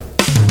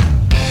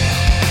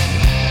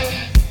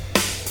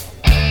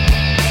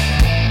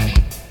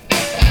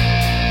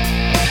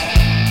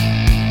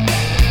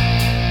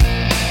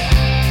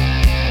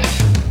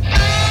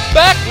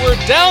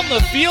Down the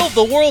Field,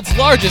 the world's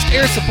largest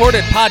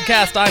air-supported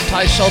podcast. I'm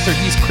Ty Shelter,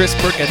 he's Chris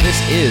Burke, and this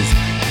is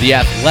the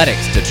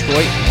Athletics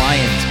Detroit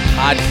Lions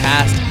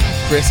podcast.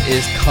 Chris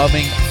is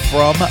coming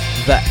from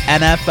the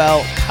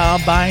NFL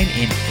Combine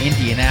in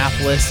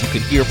Indianapolis. You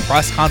can hear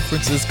press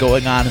conferences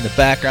going on in the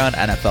background,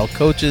 NFL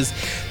coaches,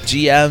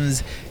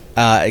 GMs,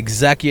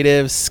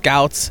 executives,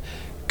 scouts,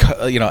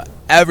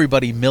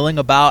 everybody milling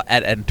about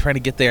and trying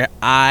to get their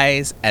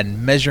eyes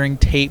and measuring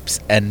tapes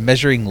and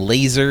measuring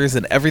lasers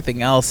and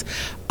everything else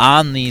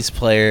on these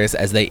players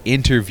as they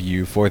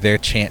interview for their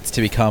chance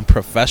to become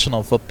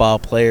professional football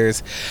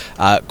players.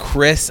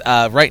 Chris,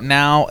 right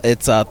now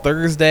it's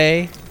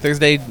Thursday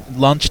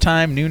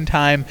lunchtime,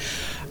 noontime.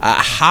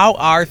 How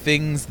are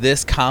things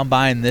this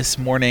combine this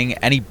morning?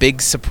 Any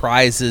big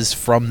surprises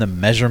from the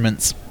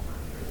measurements?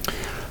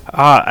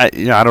 I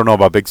don't know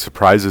about big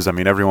surprises. I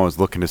mean, everyone was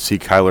looking to see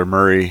Kyler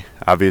Murray,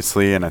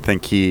 obviously, and I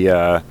think he,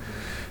 as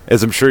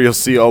I'm sure you'll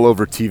see all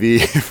over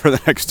TV for the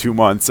next 2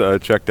 months,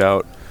 checked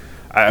out.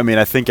 I mean,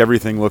 I think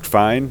everything looked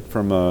fine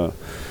from a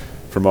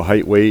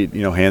height, weight,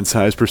 hand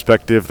size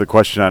perspective. The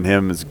question on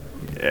him is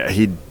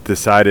he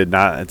decided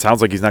not. It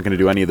sounds like he's not going to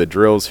do any of the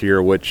drills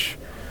here, which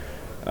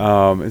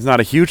is not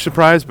a huge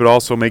surprise, but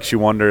also makes you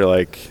wonder,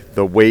 like,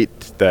 the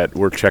weight that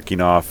we're checking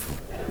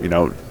off,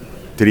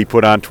 did he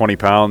put on 20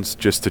 pounds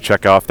just to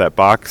check off that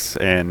box,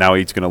 and now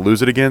he's going to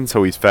lose it again,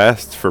 so he's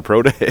fast for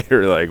pro day?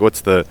 Or, like,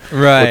 what's the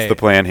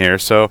plan here?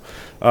 So,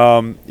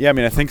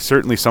 I think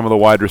certainly some of the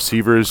wide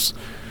receivers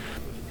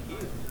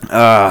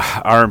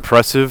are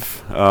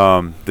impressive.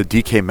 The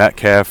DK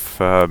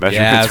Metcalf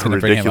measurements were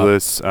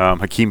ridiculous.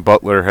 Hakeem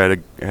Butler had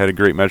a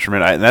great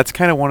measurement. And that's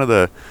kind of one of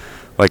the,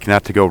 like,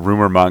 not to go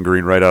rumor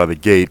mongering right out of the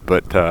gate,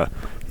 but,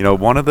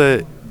 one of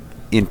the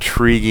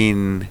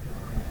intriguing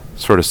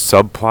sort of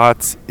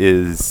subplots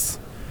is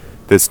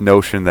this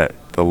notion that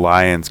the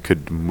Lions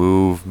could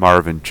move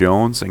Marvin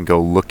Jones and go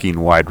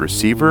looking wide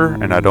receiver.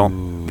 Ooh. And I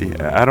don't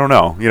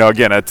know.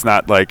 Again, it's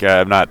not like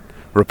I'm not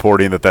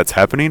reporting that that's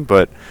happening,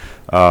 but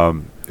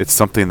it's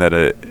something that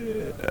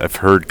I've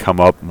heard come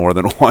up more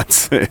than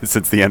once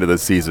since the end of the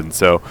season.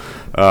 So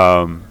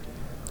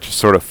just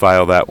sort of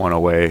file that one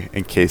away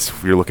in case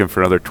you're looking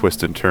for another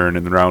twist and turn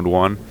in round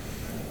one.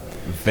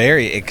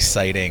 Very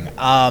exciting.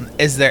 Were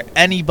there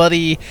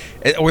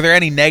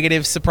any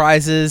negative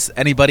surprises?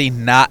 Anybody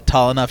not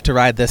tall enough to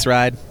ride this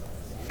ride?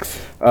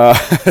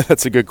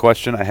 That's a good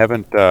question. I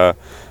haven't,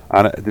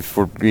 if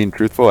we're being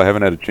truthful, I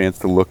haven't had a chance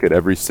to look at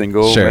every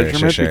single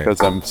measurement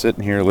because I'm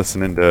sitting here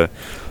listening to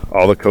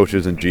all the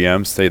coaches and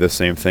GMs say the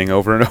same thing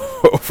over and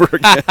over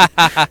again.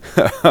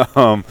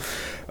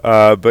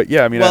 But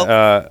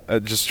yeah,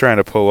 just trying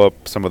to pull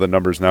up some of the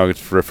numbers now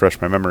to refresh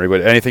my memory.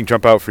 But anything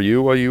jump out for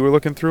you while you were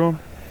looking through them?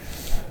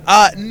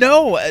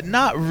 No,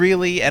 not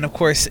really. And of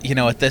course,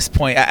 at this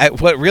point,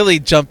 what really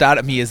jumped out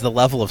at me is the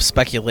level of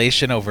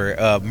speculation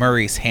over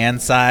Murray's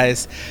hand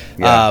size.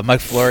 Yeah.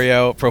 Mike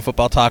Florio, Pro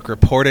Football Talk,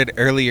 reported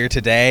earlier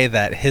today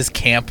that his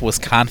camp was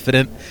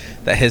confident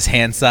that his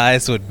hand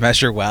size would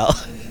measure well.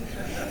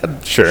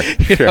 Sure.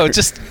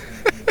 Just.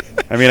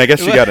 I mean, I guess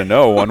you got to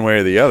know one way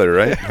or the other,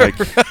 right?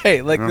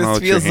 Right. Like, this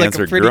feels like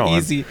a pretty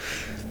easy.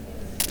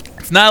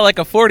 It's not like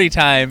a 40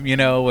 time,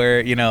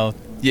 where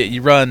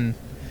you run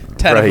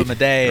 10 of them a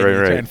day and you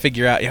try and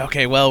figure out,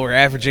 we're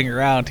averaging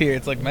around here.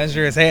 It's like,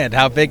 measure his hand.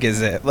 How big is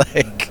it? All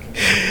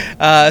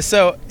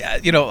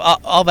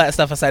that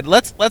stuff aside,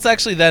 let's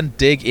actually then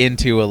dig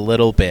into a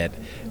little bit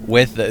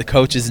with the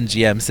coaches and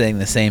GMs saying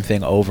the same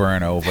thing over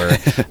and over.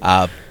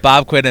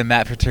 Bob Quinn and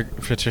Matt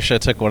Patricia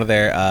took one of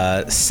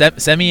their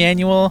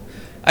semi-annual,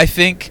 I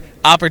think,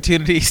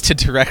 opportunities to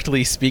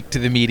directly speak to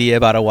the media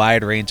about a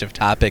wide range of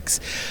topics.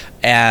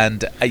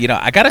 And,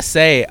 I got to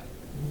say,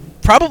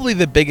 probably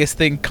the biggest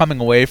thing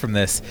coming away from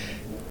this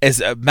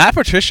is Matt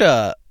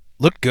Patricia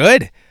looked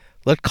good,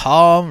 looked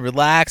calm,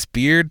 relaxed,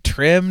 beard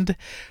trimmed.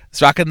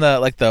 He's rocking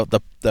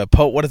the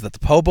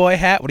po' boy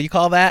hat. What do you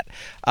call that?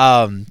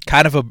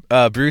 Kind of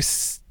a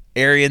Bruce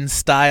Arians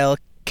style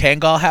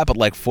Kangol hat, but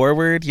like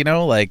forward,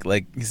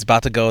 like he's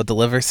about to go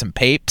deliver some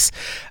papes.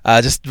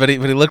 But he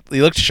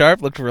looked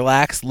sharp, looked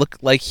relaxed,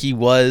 looked like he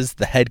was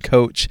the head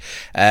coach.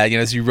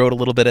 As you wrote a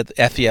little bit at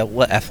the FE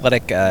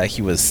Athletic,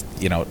 he was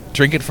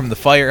drinking from the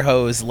fire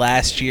hose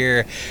last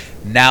year.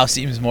 Now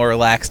seems more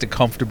relaxed and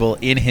comfortable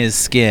in his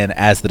skin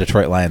as the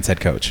Detroit Lions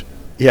head coach.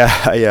 Yeah,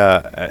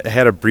 I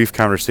had a brief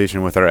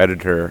conversation with our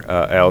editor,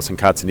 Allison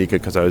Kotzanika,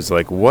 because I was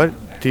like, what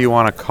do you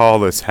want to call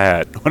this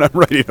hat when I'm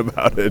writing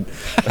about it?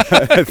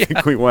 I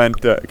think we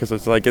went, because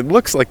it's like, it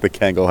looks like the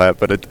Kangol hat,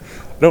 but I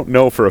don't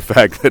know for a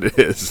fact that it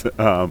is.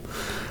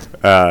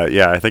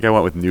 I think I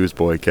went with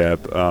newsboy cap.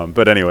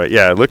 But anyway,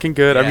 looking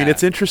good. Yeah. I mean,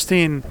 it's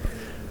interesting.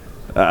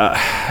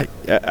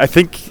 I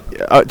think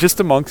just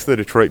amongst the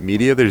Detroit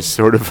media, there's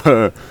sort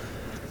of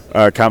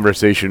a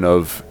conversation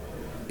of,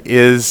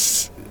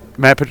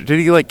 Matt, did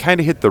he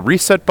kind of hit the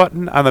reset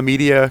button on the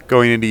media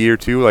going into year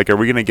two? Like, are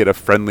we going to get a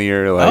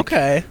friendlier,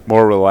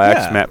 more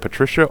relaxed Matt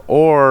Patricia?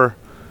 Or,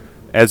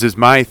 as is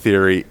my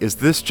theory, is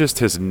this just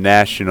his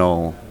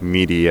national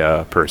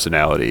media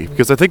personality?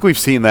 Because I think we've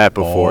seen that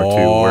before,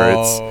 too, where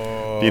it's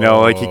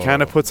Like he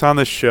kind of puts on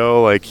the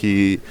show, like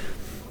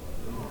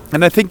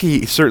and I think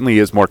he certainly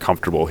is more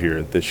comfortable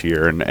here this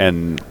year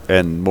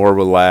and more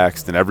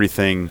relaxed and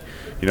everything.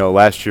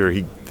 Last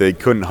year they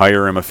couldn't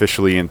hire him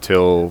officially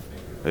until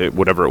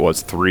whatever it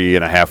was,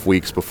 3.5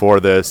 weeks before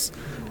this.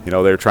 They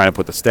were trying to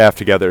put the staff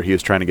together. He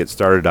was trying to get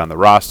started on the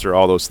roster,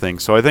 all those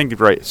things. So I think,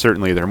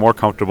 certainly they're more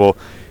comfortable.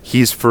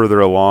 He's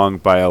further along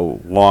by a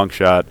long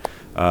shot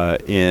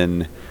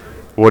in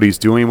what he's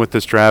doing with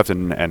this draft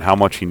and how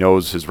much he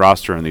knows his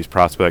roster and these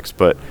prospects.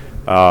 But,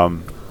 I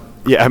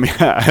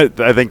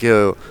think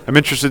I'm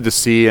interested to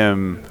see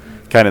him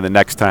kind of the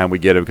next time we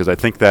get him, because I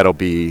think that'll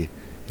be,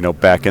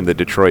 back in the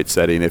Detroit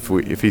setting.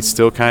 If he's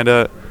still kind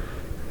of,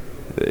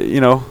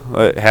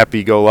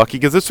 happy-go-lucky,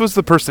 because this was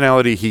the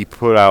personality he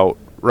put out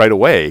right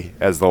away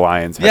as the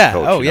Lions head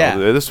coach.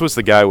 This was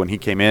the guy when he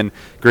came in.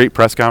 Great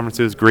press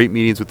conferences, great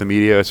meetings with the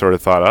media. I sort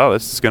of thought,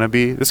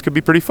 this could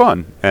be pretty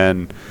fun.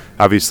 And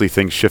obviously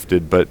things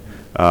shifted, but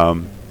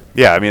I'm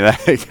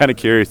kind of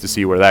curious to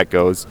see where that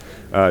goes.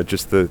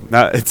 It's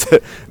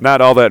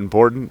not all that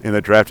important in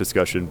the draft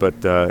discussion,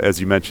 but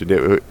as you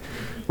mentioned,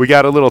 we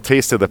got a little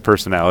taste of the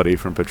personality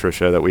from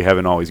Patricia that we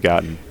haven't always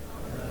gotten.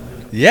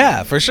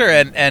 Yeah, for sure,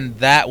 and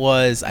that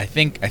was I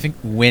think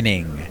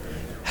winning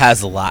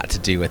has a lot to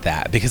do with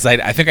that, because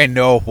I think I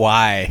know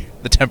why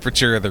the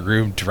temperature of the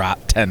room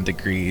dropped 10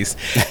 degrees,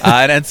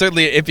 and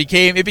certainly it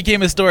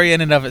became a story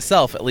in and of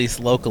itself, at least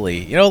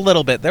locally. A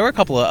little bit. There were a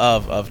couple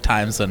of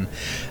times when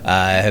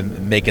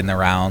making the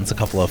rounds, a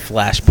couple of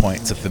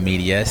flashpoints with the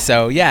media.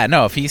 So yeah,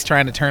 no, if he's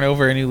trying to turn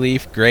over a new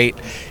leaf, great.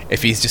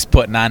 If he's just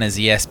putting on his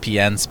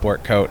ESPN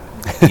sport coat,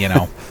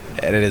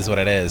 it is what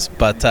it is.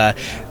 But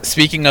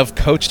speaking of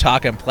coach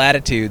talk and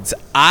platitudes,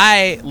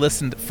 I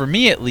listened, for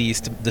me at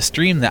least, the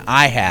stream that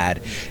I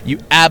had, you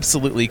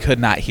absolutely could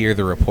not hear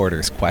the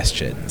reporters'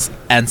 questions.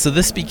 And so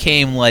this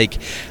became like,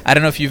 I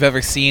don't know if you've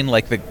ever seen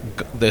like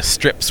the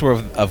strips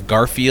of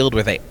Garfield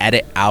where they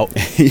edit out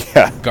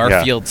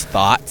Garfield's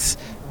thoughts.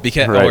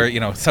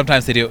 Or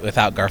sometimes they do it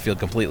without Garfield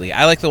completely.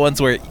 I like the ones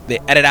where they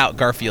edit out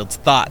Garfield's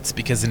thoughts,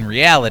 because in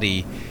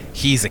reality,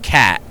 he's a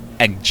cat.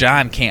 And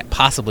John can't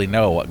possibly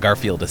know what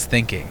Garfield is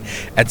thinking.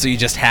 And so you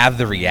just have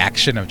the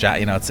reaction of John.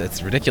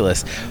 It's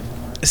ridiculous.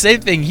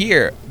 Same thing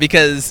here,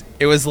 because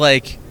it was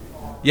like,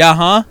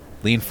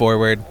 lean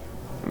forward.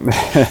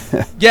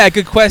 Yeah,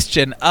 good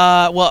question.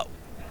 Well,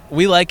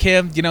 we like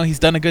him. He's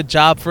done a good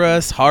job for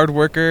us. Hard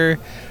worker,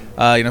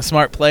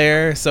 smart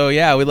player. So,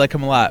 yeah, we like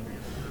him a lot.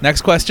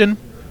 Next question.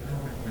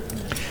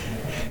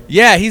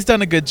 Yeah, he's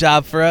done a good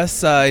job for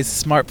us. He's a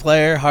smart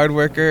player, hard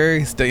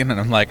worker. And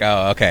I'm like,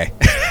 oh, okay.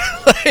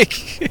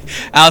 Like,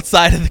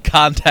 outside of the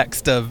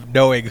context of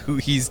knowing who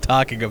he's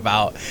talking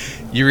about,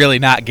 you're really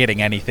not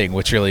getting anything,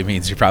 which really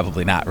means you're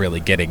probably not really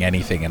getting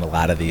anything in a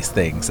lot of these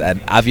things.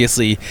 And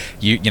obviously,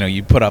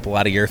 you put up a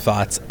lot of your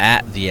thoughts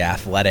at The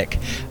Athletic,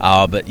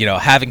 but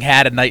having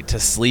had a night to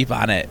sleep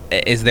on it,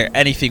 is there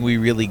anything we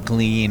really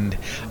gleaned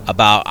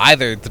about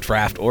either the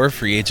draft or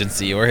free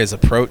agency or his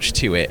approach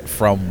to it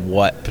from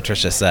what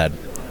Patricia said?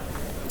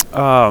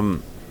 I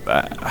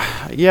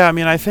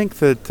think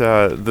that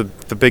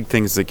the big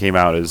things that came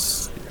out,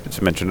 as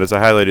mentioned, as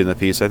I highlighted in the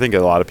piece, I think a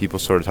lot of people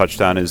sort of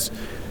touched on is,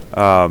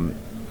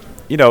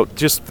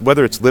 just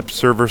whether it's lip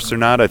service or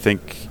not. I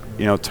think,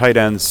 tight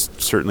ends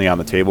certainly on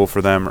the table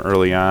for them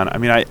early on.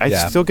 I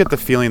still get the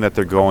feeling that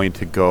they're going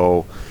to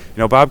go.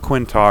 Bob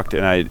Quinn talked,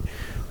 and I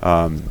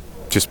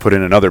just put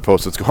in another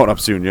post that's going up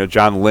soon.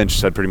 John Lynch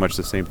said pretty much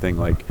the same thing.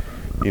 Like,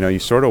 you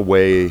sort of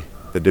weigh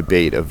the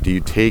debate of,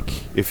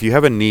 if you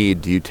have a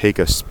need, do you take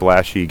a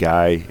splashy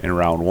guy in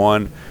round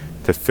one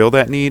to fill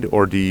that need,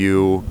 or do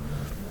you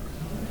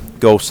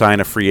go sign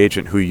a free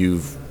agent who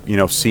you've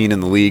seen in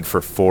the league for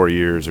 4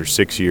 years or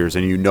 6 years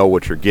and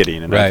what you're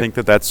getting? And right. I think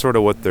that that's sort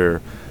of what they're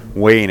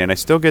weighing, and I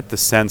still get the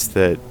sense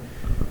that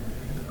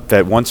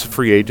once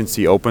free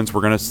agency opens,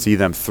 we're going to see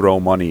them throw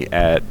money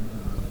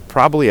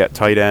probably at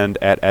tight end,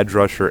 at edge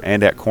rusher,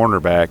 and at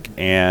cornerback,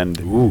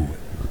 and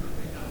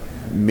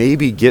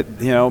maybe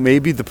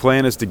maybe the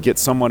plan is to get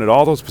someone at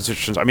all those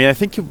positions. I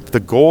think the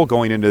goal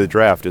going into the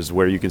draft is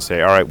where you can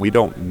say, all right, we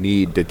don't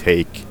need to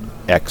take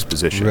X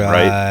position,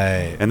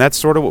 right? And that's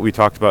sort of what we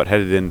talked about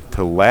headed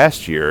into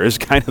last year, is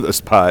kind of the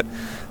spot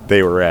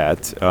they were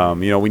at.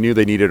 We knew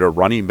they needed a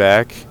running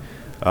back,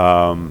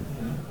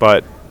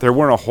 but there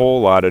weren't a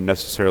whole lot of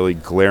necessarily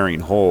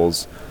glaring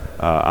holes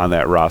on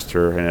that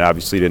roster, and it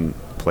obviously didn't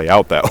play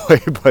out that way,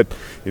 but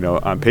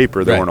on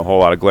paper there weren't a whole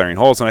lot of glaring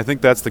holes, and I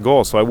think that's the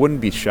goal. So I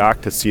wouldn't be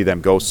shocked to see them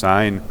go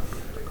sign,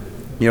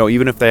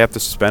 even if they have to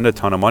spend a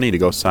ton of money to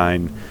go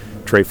sign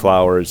Trey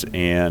Flowers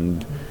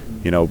and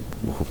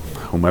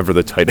whomever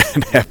the tight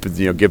end happens,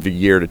 give a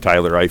year to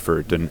Tyler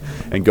Eifert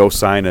and go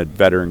sign a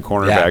veteran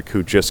cornerback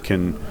who just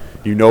can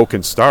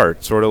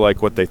start, sort of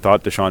like what they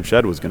thought Deshaun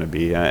Shedd was going to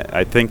be.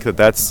 I think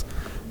that's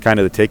kind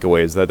of the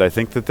takeaway, is that I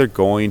think that they're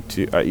going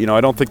to,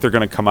 I don't think they're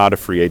going to come out of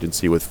free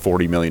agency with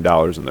 $40 million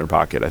in their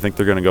pocket. I think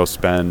they're going to go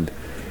spend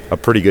a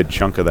pretty good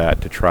chunk of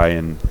that to try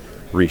and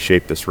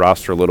reshape this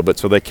roster a little bit,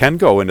 so they can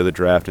go into the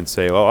draft and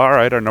say, well, all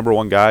right, our number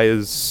one guy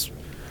is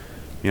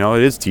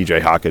it is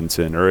TJ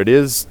Hawkinson or it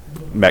is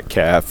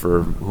Metcalf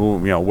or who,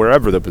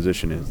 wherever the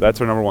position is. That's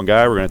our number one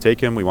guy. We're going to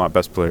take him. We want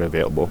best player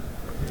available.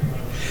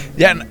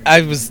 Yeah, and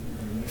I was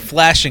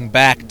flashing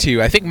back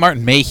to, I think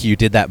Martin Mayhew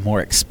did that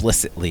more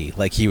explicitly.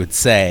 Like he would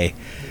say,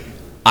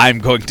 I'm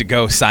going to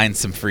go sign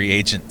some free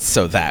agents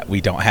so that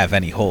we don't have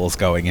any holes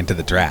going into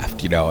the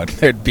draft, and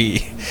there'd be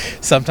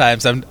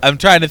sometimes I'm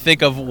trying to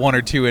think of one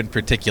or two in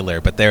particular,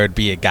 but there would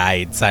be a guy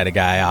inside a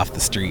guy off the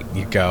street and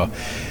you'd go,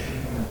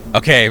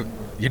 okay,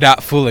 you're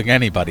not fooling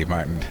anybody,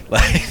 Martin.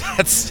 Like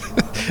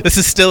this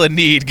is still a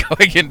need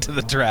going into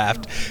the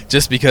draft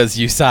just because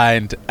you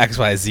signed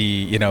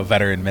XYZ,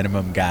 veteran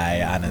minimum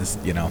guy on his,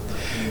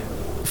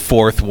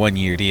 fourth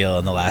 1-year deal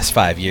in the last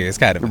 5 years,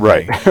 kind of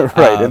right. thing.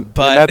 Right.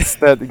 But that's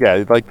that.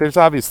 Yeah, like there's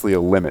obviously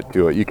a limit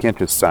to it. You can't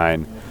just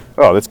sign,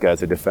 oh, this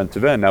guy's a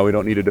defensive end. Now we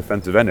don't need a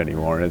defensive end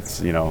anymore. And it's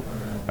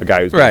a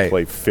guy who's going to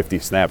play 50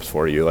 snaps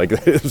for you. Like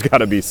there's got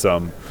to be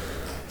some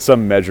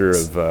measure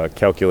of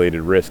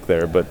calculated risk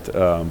there. But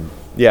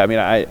yeah, I mean,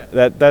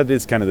 that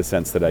is kind of the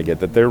sense that I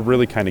get, that they're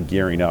really kind of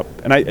gearing up.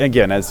 And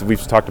again, as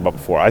we've talked about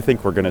before, I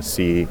think we're going to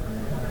see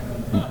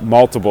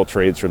multiple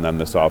trades from them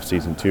this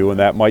offseason too, and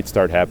that might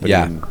start happening.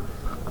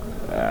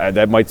 Yeah.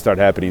 That might start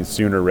happening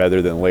sooner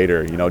rather than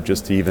later.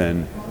 Just to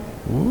even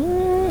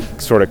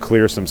sort of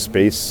clear some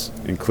space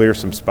and clear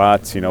some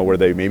spots. Where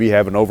they maybe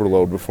have an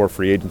overload before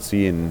free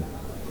agency, and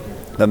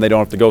then they don't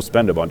have to go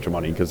spend a bunch of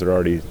money because they're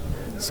already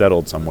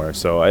settled somewhere.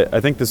 So I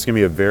think this is going to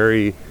be a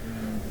very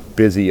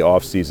busy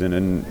offseason,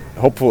 and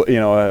hopefully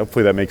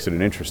that makes it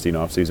an interesting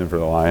offseason for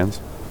the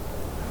Lions.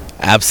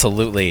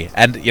 Absolutely,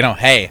 and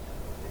hey.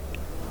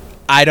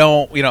 I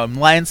don't,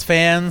 Lions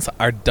fans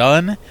are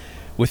done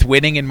with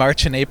winning in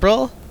March and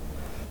April,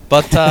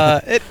 but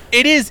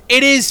it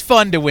is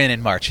fun to win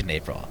in March and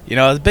April.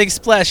 A big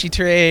splashy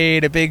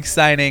trade, a big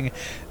signing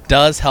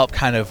does help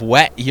kind of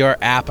whet your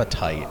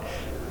appetite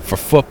for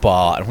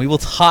football, and we will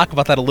talk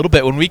about that a little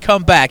bit when we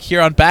come back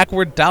here on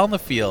Backward Down the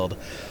Field,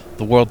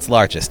 the world's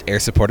largest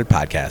air-supported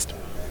podcast.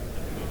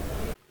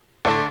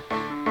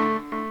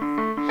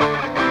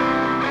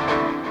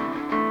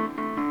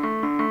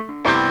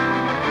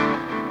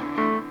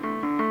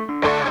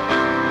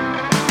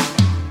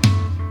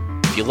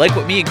 If you like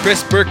what me and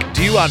Chris Burke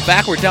do on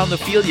Backward Down the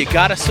Field, you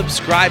gotta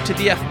subscribe to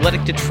The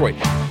Athletic Detroit.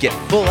 Get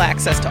full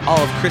access to all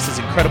of Chris's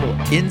incredible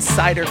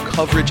insider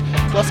coverage,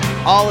 plus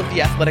all of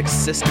The Athletic's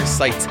sister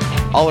sites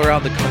all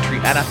around the country: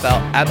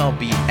 NFL,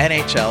 MLB,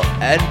 NHL,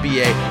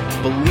 NBA.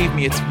 Believe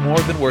me, it's more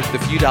than worth the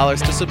few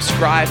dollars to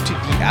subscribe to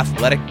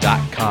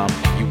theathletic.com.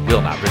 You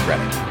will not regret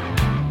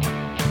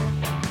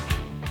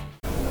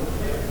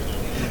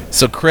it.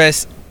 So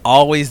Chris,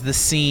 always the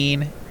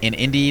scene in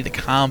Indy, the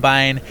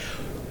Combine,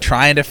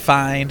 trying to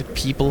find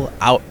people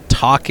out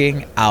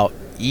talking, out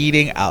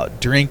eating, out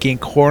drinking,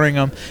 cornering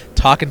them,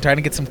 talking, trying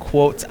to get some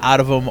quotes out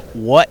of them.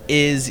 What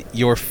is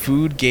your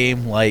food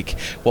game like?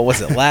 What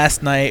was it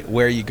last night?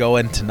 Where are you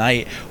going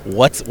tonight?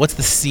 What's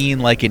the scene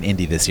like in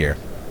Indy this year?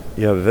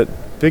 Yeah, the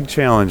big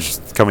challenge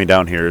coming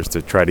down here is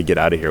to try to get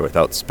out of here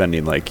without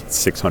spending like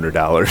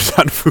 $600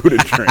 on food and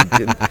drink.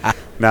 And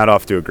not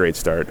off to a great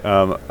start.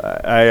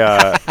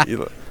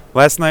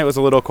 Last night was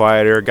a little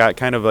quieter. Got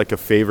kind of like a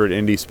favorite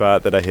indie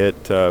spot that I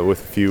hit with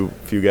a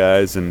few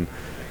guys, and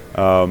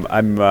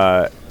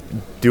I'm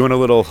doing a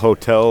little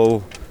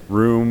hotel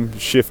room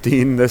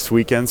shifting this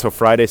weekend. So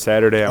Friday,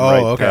 Saturday,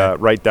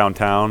 I'm right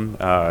downtown.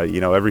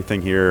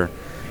 Everything here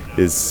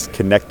is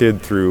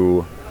connected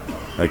through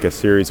like a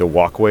series of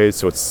walkways.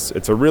 So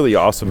it's a really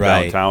awesome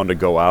downtown to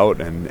go out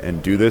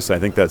and do this. I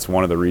think that's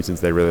one of the reasons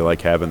they really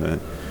like having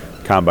the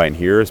Combine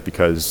here, is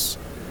because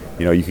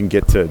you can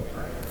get to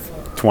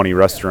 20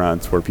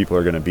 restaurants where people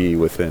are going to be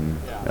within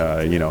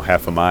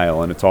half a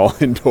mile, and it's all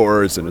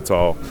indoors and it's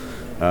all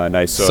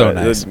nice. So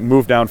nice.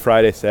 Move down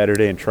Friday,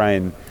 Saturday, and try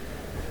and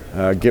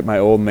get my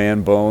old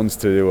man bones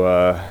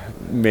to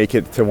make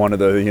it to one of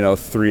the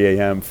 3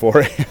 a.m.,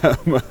 4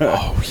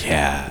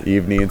 a.m.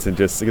 evenings, and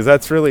just because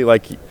that's really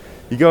like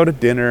you go to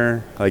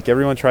dinner, like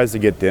everyone tries to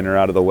get dinner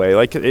out of the way.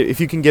 Like if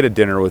you can get a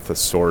dinner with a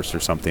source or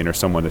something or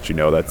someone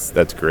that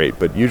that's great.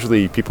 But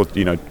usually people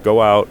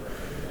go out,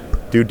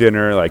 do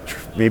dinner, like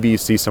maybe you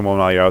see someone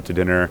while you're out to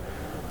dinner,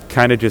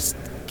 kind of just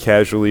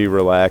casually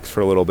relax for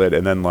a little bit,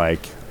 and then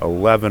like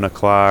 11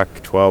 o'clock,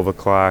 12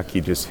 o'clock,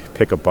 you just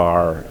pick a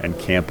bar and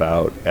camp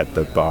out at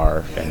the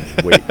bar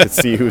and wait to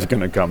see who's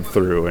going to come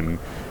through and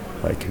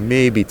like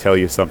maybe tell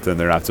you something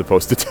they're not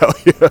supposed to tell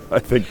you. I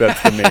think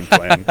that's the main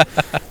plan.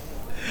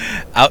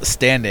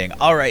 Outstanding.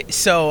 All right,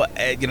 so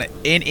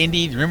in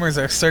Indy, rumors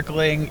are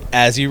circling,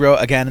 as you wrote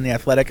again in The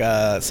Athletic,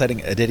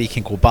 citing Aditi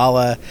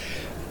Kinkwabala.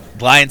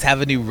 Lions have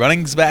a new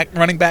running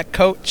back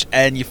coach,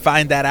 and you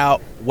find that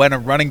out when a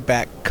running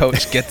back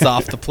coach gets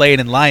off the plane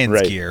in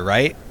Lions gear,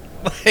 right?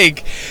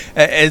 Like,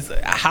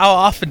 how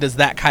often does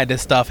that kind of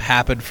stuff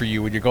happen for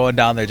you when you're going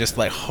down there just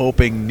like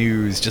hoping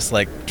news just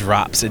like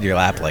drops in your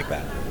lap like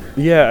that?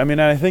 Yeah, I mean,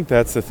 I think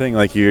that's the thing.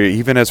 Like,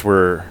 even as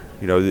we're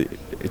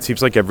it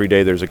seems like every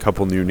day there's a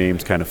couple new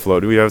names kind of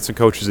float. We have some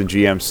coaches and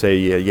GMs say,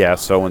 yeah,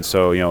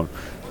 so-and-so,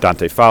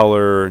 Dante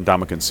Fowler,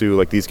 Ndamukong Suh,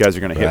 like these guys are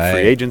going to hit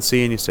free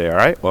agency, and you say, all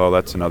right, well,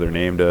 that's another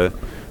name to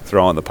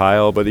throw on the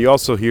pile. But you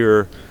also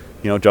hear,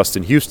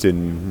 Justin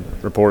Houston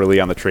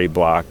reportedly on the trade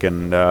block,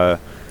 and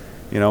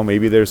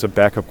maybe there's a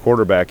backup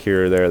quarterback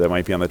here or there that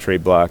might be on the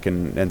trade block,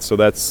 and so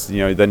that's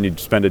then you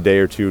spend a day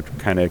or two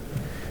kind of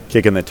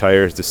kicking the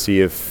tires to see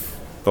if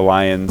the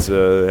Lions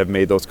have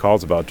made those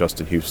calls about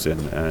Justin Houston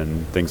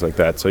and things like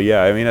that. So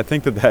yeah, I mean, I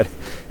think that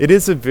it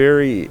is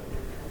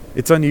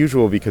it's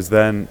unusual because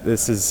then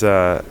this is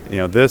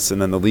this,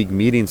 and then the league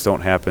meetings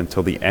don't happen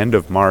until the end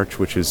of March,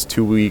 which is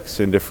 2 weeks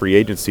into free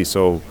agency.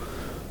 So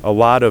a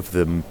lot of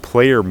the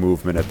player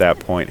movement at that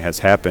point has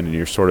happened, and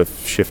you're sort of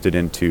shifted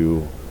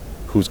into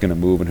who's going to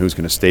move and who's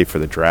going to stay for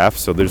the draft.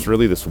 So there's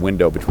really this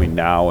window between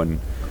now and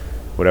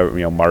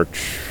whatever,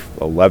 March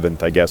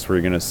 11th, I guess, where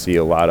you're going to see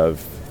a lot of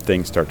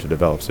things start to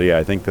develop. So yeah,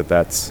 I think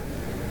that's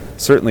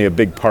certainly a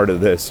big part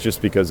of this,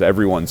 just because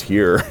everyone's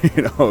here.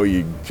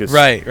 You just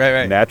right.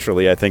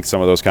 Naturally, I think some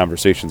of those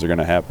conversations are going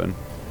to happen.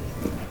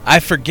 I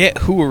forget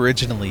who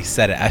originally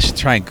said it. I should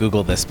try and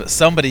Google this, but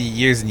somebody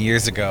years and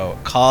years ago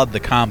called the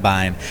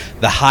combine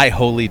the high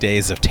holy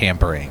days of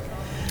tampering,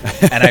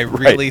 and I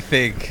really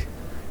think.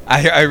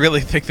 I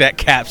really think that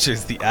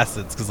captures the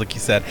essence, because like you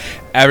said,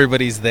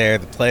 everybody's there,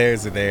 the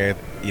players are there,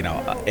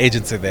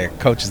 agents are there,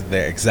 coaches are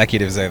there,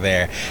 executives are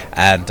there,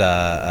 and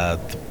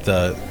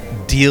the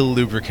deal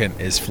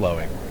lubricant is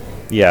flowing.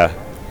 Yeah,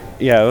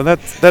 well,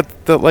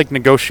 that the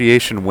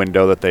negotiation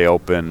window that they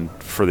open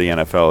for the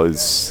NFL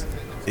is.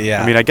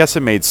 Yeah. I mean, I guess it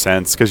made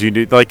sense because you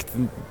do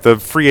the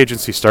free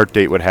agency start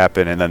date would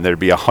happen, and then there'd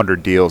be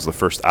 100 deals the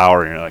first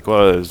hour, and you're like,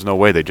 well, there's no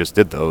way they just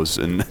did those,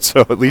 and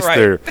so at least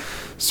they're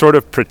sort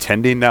of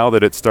pretending now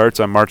that it starts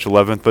on March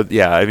 11th. But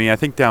yeah, I mean, I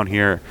think down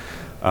here,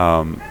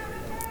 I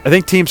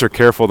think teams are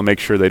careful to make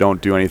sure they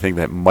don't do anything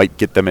that might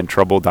get them in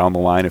trouble down the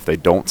line if they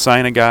don't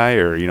sign a guy,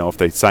 or if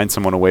they sign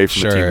someone away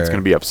from the team that's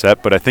going to be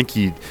upset. But I think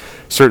you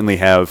certainly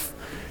have.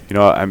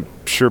 I'm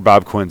sure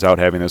Bob Quinn's out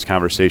having those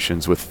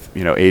conversations with,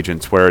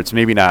 agents where it's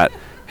maybe not,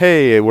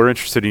 hey, we're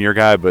interested in your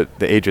guy, but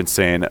the agent's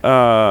saying,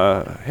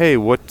 hey,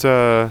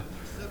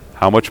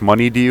 how much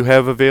money do you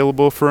have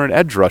available for an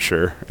edge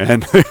rusher?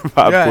 And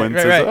Bob Quinn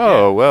says,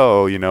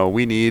 well,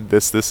 we need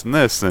this, and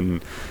this,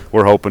 and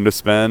we're hoping to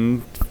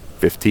spend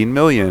 $15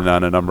 million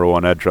on a number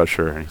one edge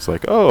rusher. And he's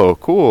like, oh,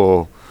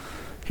 cool.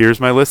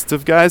 Here's my list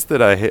of guys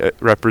that I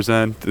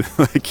represent. It's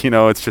just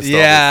all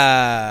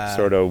this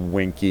sort of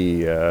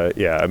winky.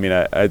 I mean,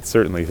 I'd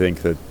certainly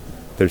think that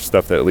there's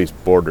stuff that at least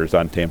borders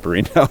on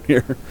tampering down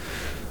here.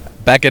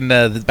 Back in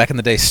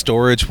the day,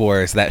 Storage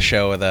Wars, that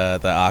show,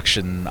 the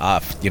auction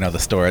off, the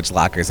storage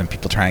lockers and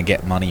people trying to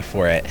get money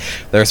for it.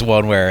 There's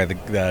one where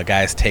the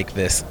guys take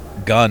this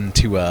gun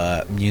to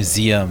a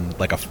museum,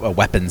 like a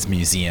weapons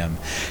museum,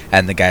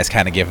 and the guy's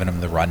kind of giving them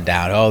the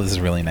rundown. Oh, this is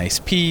a really nice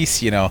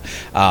piece.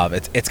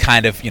 It's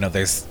kind of,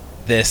 there's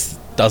this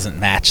doesn't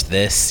match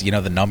this,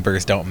 the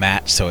numbers don't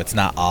match, so it's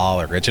not all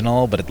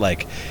original, but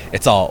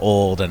it's all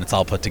old and it's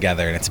all put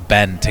together and it's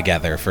been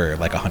together for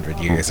 100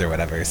 years or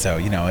whatever, so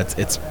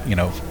it's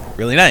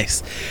really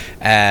nice.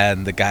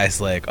 And the guy's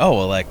like,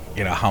 oh, well,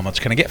 how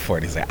much can I get for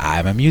it? He's like,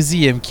 I'm a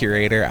museum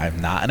curator, I'm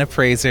not an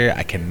appraiser,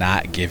 I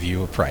cannot give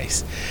you a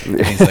price.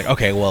 And he's like,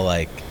 okay,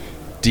 well,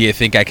 do you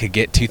think I could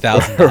get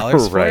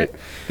 $2,000 for it?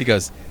 He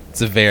goes,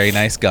 it's a very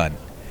nice gun.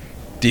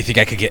 Do you think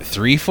I could get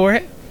 $3 for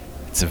it?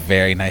 It's a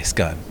very nice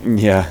gun.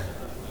 Yeah.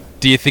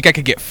 Do you think I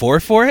could get $4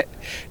 for it?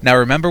 Now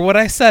remember what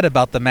I said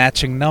about the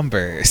matching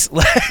numbers.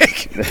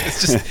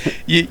 It's just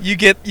you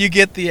get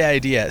the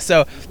idea.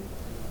 So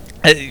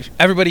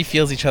everybody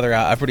feels each other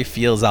out. Everybody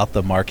feels out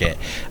the market.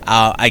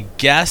 I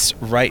guess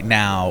right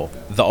now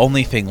the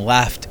only thing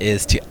left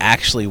is to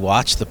actually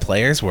watch the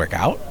players work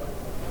out.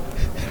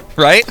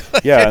 Right?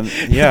 Yeah.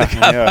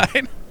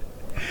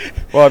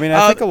 Well, I mean,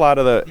 I think a lot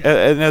of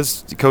and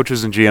as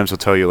coaches and GMs will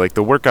tell you,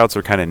 the workouts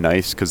are kind of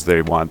nice because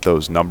they want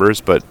those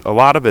numbers, but a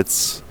lot of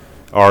it's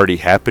already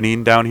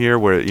happening down here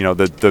where,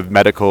 the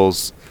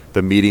medicals,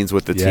 the meetings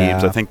with the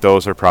teams, I think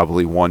those are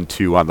probably 1,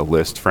 2 on the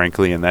list,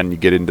 frankly, and then you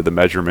get into the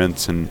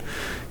measurements and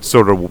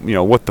sort of,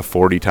 what the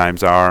 40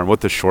 times are and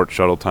what the short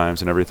shuttle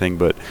times and everything,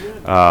 but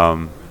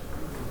I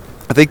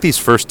think these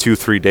first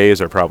 2-3 days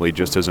are probably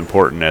just as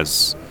important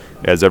as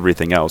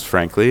everything else,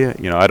 frankly.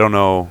 I don't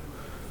know.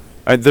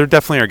 There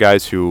definitely are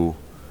guys who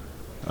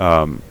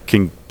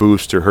can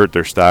boost or hurt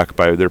their stock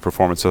by their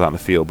performances on the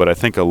field, but I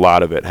think a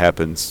lot of it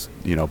happens,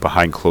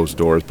 behind closed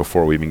doors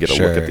before we even get a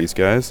look at these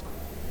guys.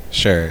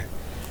 Sure.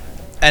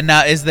 And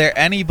now, is there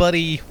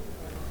anybody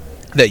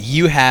that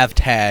you have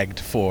tagged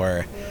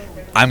for,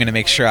 I'm going to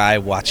make sure I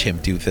watch him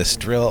do this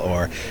drill,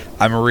 or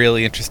I'm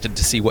really interested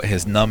to see what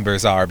his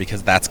numbers are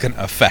because that's going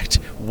to affect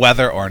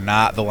whether or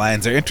not the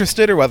Lions are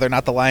interested or whether or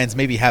not the Lions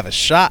maybe have a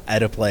shot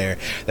at a player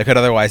that could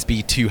otherwise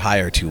be too high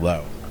or too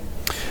low?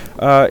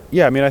 I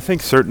mean, I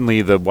think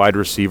certainly the wide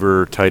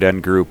receiver tight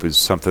end group is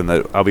something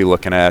that I'll be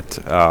looking at.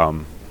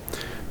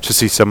 to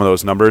see some of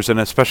those numbers, and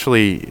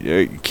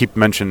especially keep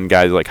mentioning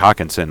guys like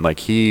Hawkinson. Like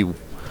we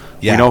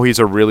know he's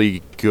a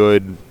really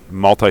good,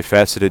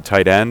 multifaceted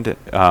tight end.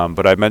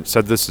 But I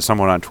said this to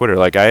someone on Twitter.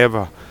 Like I have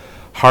a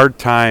hard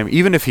time,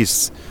 even if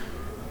he's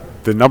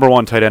the number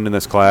one tight end in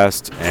this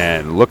class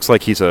and looks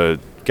like he's a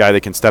guy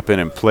that can step in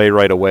and play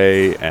right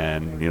away,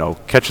 and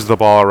catches the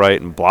ball all right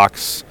and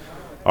blocks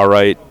all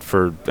right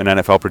for an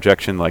NFL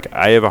projection. Like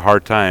I have a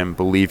hard time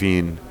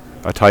believing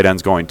a tight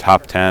end's going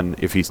top 10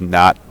 if he's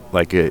not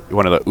like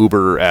one of the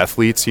uber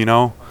athletes,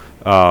 So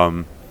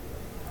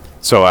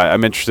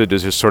I'm interested to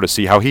just sort of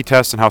see how he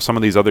tests and how some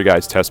of these other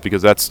guys test,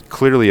 because that's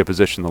clearly a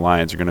position the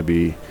Lions are going to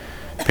be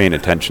paying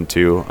attention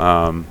to.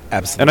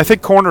 Absolutely. And I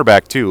think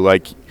cornerback too,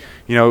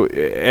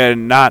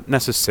 and not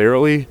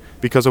necessarily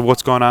because of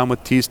what's going on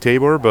with Tease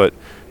Tabor, but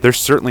there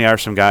certainly are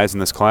some guys in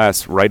this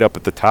class right up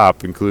at the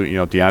top, including,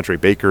 DeAndre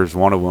Baker is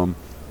one of them,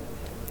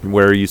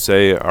 where you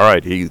say, all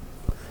right,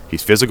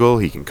 he's physical,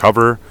 he can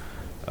cover,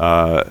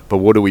 but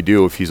what do we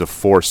do if he's a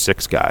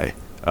 4-6 guy?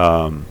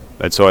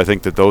 And so I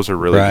think that those are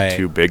really the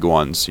two big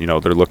ones. They're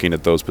looking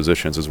at those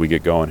positions as we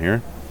get going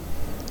here.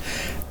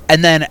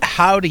 And then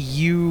are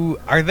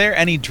there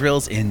any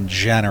drills in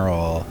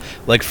general?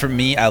 Like for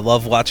me, I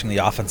love watching the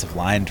offensive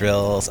line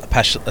drills,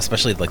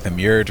 especially like the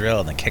mirror drill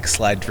and the kick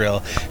slide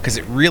drill, because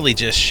it really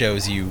just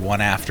shows you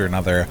one after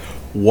another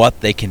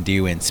what they can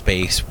do in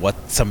space,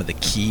 what some of the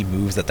key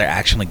moves that they're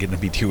actually going to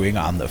be doing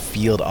on the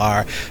field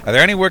are. Are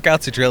there any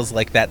workouts or drills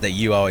like that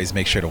you always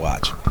make sure to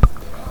watch?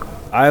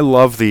 I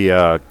love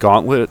the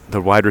gauntlet, the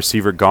wide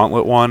receiver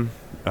gauntlet one.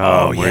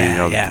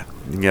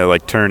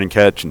 Like turn and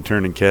catch,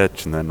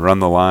 and then run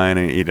the line,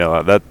 and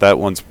that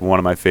one's one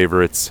of my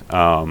favorites.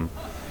 And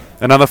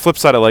on the flip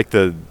side, I like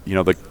the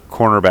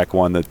cornerback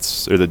one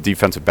or the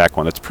defensive back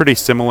one that's pretty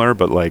similar,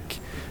 but like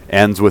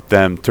ends with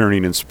them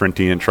turning and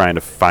sprinting and trying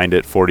to find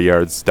it 40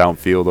 yards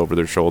downfield over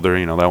their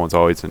shoulder. That one's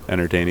always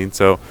entertaining.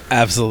 So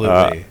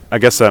absolutely, I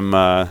guess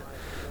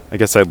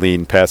I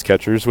lean pass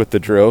catchers with the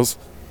drills.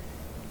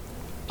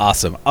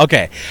 Awesome.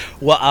 Okay.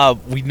 Well,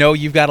 we know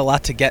you've got a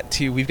lot to get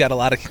to. We've got a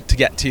lot to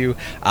get to.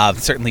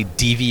 Certainly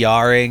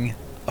DVRing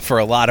for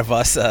a lot of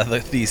us,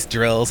 these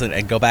drills,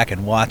 and go back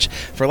and watch.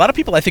 For a lot of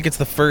people, I think it's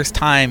the first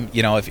time,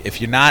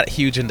 if you're not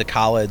huge into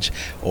college,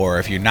 or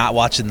if you're not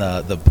watching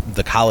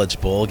the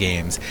college bowl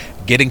games,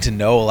 getting to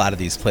know a lot of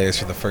these players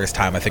for the first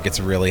time, I think it's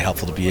really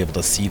helpful to be able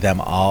to see them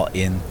all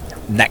in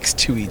next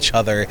to each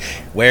other,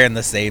 wearing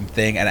the same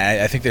thing, and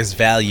I think there's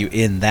value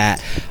in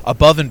that,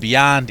 above and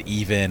beyond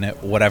even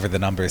whatever the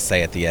numbers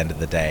say at the end of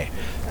the day.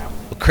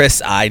 Well,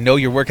 Chris, I know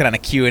you're working on a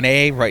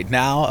Q&A right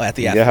now at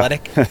The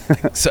Athletic,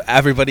 so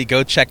everybody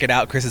go check it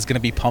out. Chris is going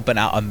to be pumping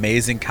out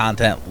amazing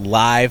content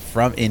live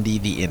from Indy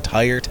the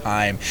entire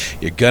time.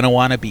 You're going to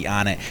want to be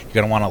on it. You're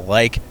going to want to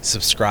like,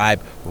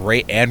 subscribe,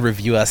 rate, and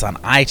review us on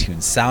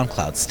iTunes,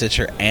 SoundCloud,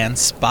 Stitcher, and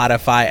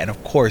Spotify. And,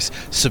 of course,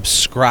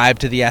 subscribe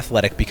to The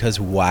Athletic, because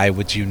why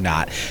would you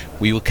not?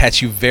 We will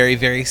catch you very,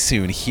 very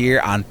soon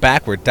here on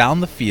Backward Down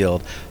the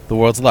Field, the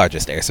world's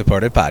largest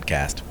air-supported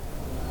podcast.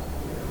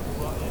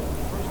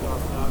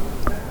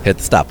 Hit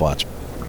the stopwatch.